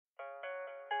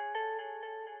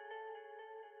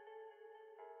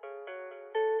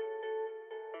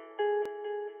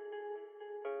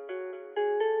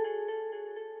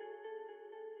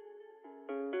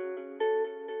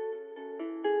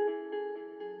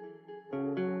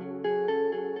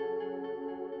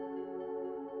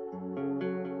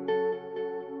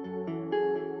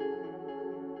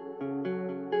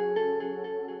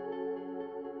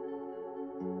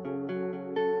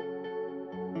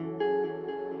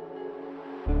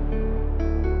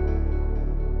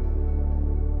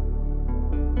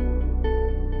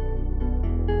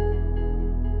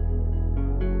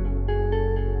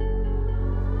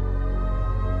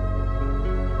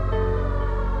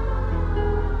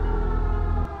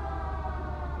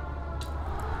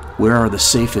Where are the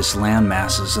safest land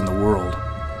masses in the world?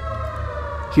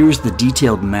 Here's the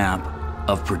detailed map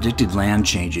of predicted land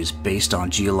changes based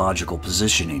on geological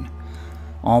positioning.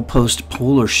 All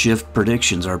post-polar shift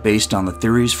predictions are based on the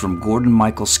theories from Gordon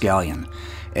Michael Scallion,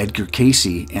 Edgar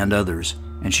Cayce, and others,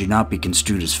 and should not be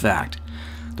construed as fact.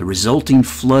 The resulting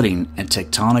flooding and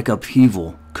tectonic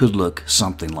upheaval could look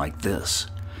something like this.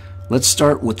 Let's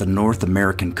start with the North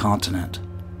American continent.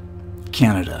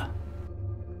 Canada.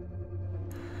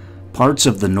 Parts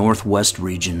of the northwest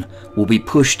region will be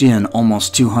pushed in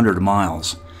almost 200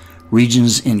 miles.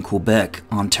 Regions in Quebec,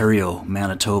 Ontario,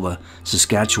 Manitoba,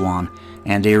 Saskatchewan,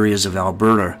 and areas of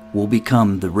Alberta will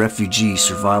become the refugee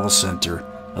survival center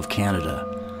of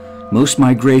Canada. Most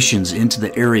migrations into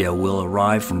the area will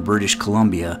arrive from British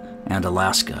Columbia and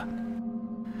Alaska.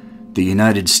 The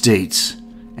United States.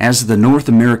 As the North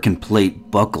American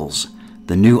plate buckles,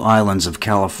 the new islands of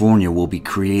California will be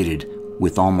created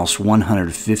with almost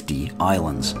 150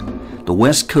 islands. The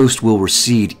west coast will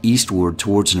recede eastward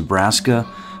towards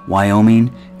Nebraska,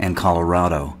 Wyoming, and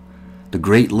Colorado. The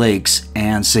Great Lakes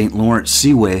and St. Lawrence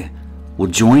Seaway will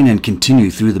join and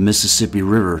continue through the Mississippi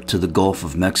River to the Gulf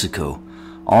of Mexico.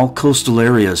 All coastal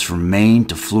areas from Maine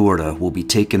to Florida will be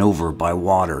taken over by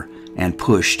water and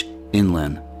pushed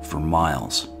inland for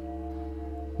miles.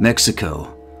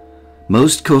 Mexico.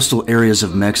 Most coastal areas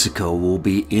of Mexico will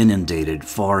be inundated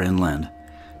far inland.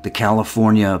 The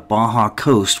California-Baja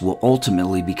coast will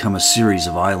ultimately become a series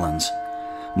of islands.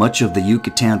 Much of the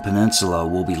Yucatan Peninsula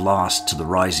will be lost to the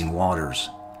rising waters.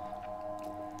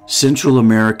 Central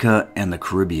America and the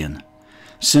Caribbean.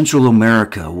 Central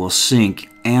America will sink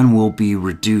and will be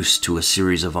reduced to a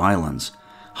series of islands.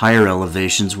 Higher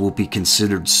elevations will be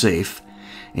considered safe.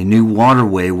 A new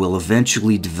waterway will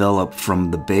eventually develop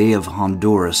from the Bay of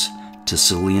Honduras to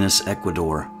Salinas,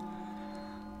 Ecuador.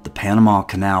 The Panama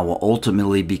Canal will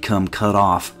ultimately become cut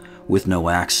off with no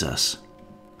access.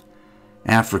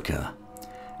 Africa.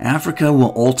 Africa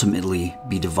will ultimately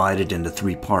be divided into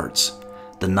 3 parts.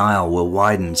 The Nile will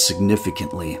widen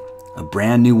significantly. A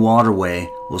brand new waterway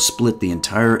will split the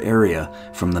entire area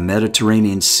from the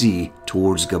Mediterranean Sea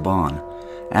towards Gabon.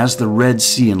 As the Red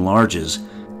Sea enlarges,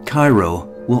 Cairo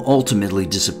will ultimately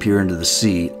disappear into the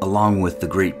sea along with the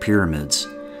Great Pyramids.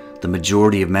 The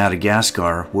majority of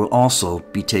Madagascar will also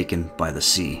be taken by the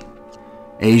sea.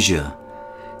 Asia.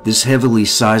 This heavily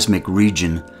seismic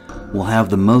region will have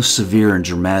the most severe and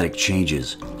dramatic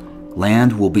changes.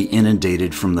 Land will be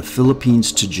inundated from the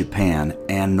Philippines to Japan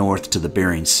and north to the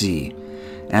Bering Sea.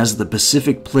 As the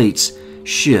Pacific plates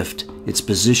shift its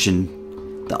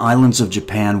position, the islands of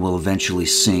Japan will eventually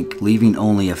sink, leaving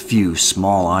only a few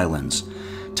small islands.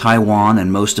 Taiwan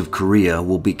and most of Korea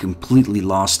will be completely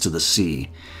lost to the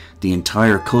sea. The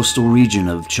entire coastal region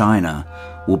of China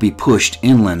will be pushed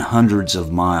inland hundreds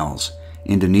of miles.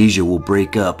 Indonesia will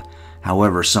break up,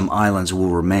 however some islands will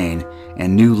remain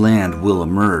and new land will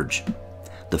emerge.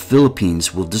 The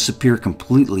Philippines will disappear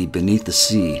completely beneath the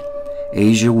sea.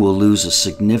 Asia will lose a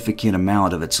significant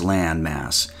amount of its land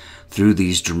mass through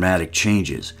these dramatic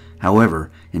changes.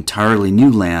 However, entirely new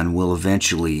land will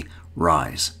eventually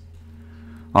rise.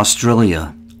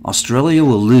 Australia. Australia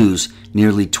will lose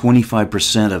nearly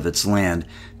 25% of its land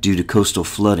due to coastal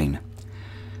flooding.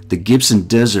 The Gibson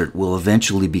Desert will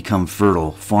eventually become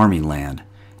fertile farming land.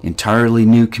 Entirely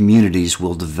new communities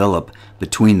will develop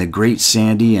between the Great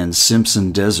Sandy and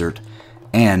Simpson Desert,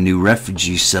 and new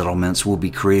refugee settlements will be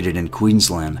created in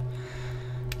Queensland.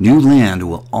 New land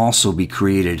will also be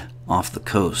created off the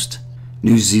coast.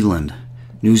 New Zealand.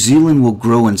 New Zealand will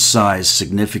grow in size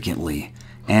significantly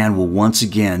and will once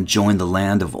again join the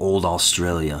land of old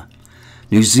Australia.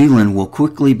 New Zealand will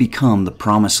quickly become the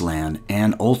promised land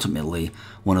and ultimately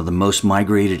one of the most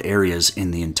migrated areas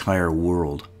in the entire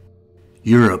world.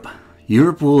 Europe.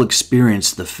 Europe will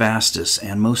experience the fastest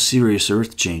and most serious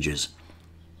earth changes.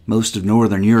 Most of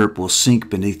northern Europe will sink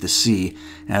beneath the sea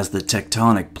as the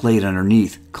tectonic plate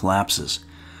underneath collapses.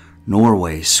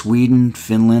 Norway, Sweden,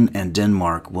 Finland, and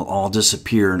Denmark will all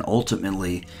disappear and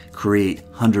ultimately create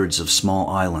hundreds of small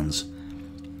islands.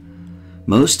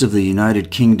 Most of the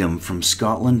United Kingdom from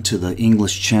Scotland to the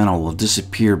English Channel will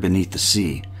disappear beneath the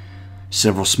sea.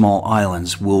 Several small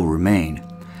islands will remain.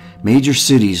 Major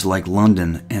cities like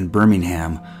London and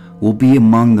Birmingham will be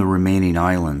among the remaining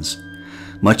islands.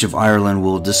 Much of Ireland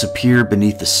will disappear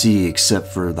beneath the sea except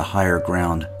for the higher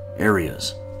ground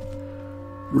areas.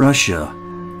 Russia.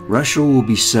 Russia will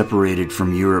be separated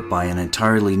from Europe by an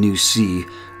entirely new sea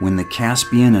when the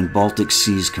Caspian and Baltic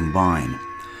Seas combine.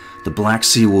 The Black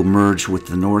Sea will merge with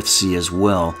the North Sea as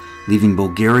well, leaving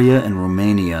Bulgaria and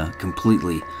Romania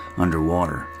completely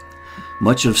underwater.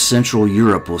 Much of Central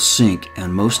Europe will sink,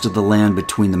 and most of the land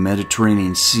between the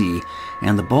Mediterranean Sea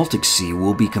and the Baltic Sea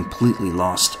will be completely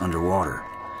lost underwater.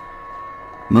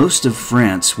 Most of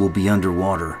France will be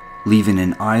underwater, leaving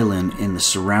an island in the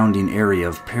surrounding area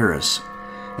of Paris.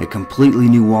 A completely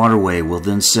new waterway will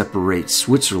then separate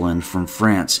Switzerland from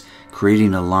France,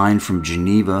 creating a line from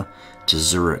Geneva to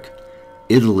Zurich.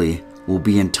 Italy will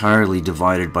be entirely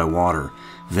divided by water.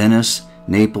 Venice,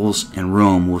 Naples, and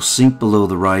Rome will sink below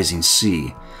the rising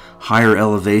sea. Higher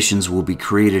elevations will be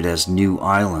created as new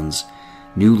islands.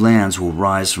 New lands will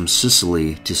rise from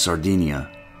Sicily to Sardinia.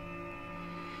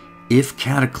 If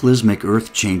cataclysmic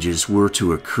earth changes were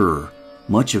to occur,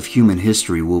 much of human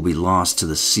history will be lost to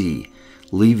the sea,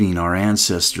 leaving our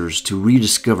ancestors to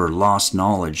rediscover lost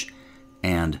knowledge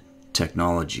and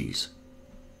technologies.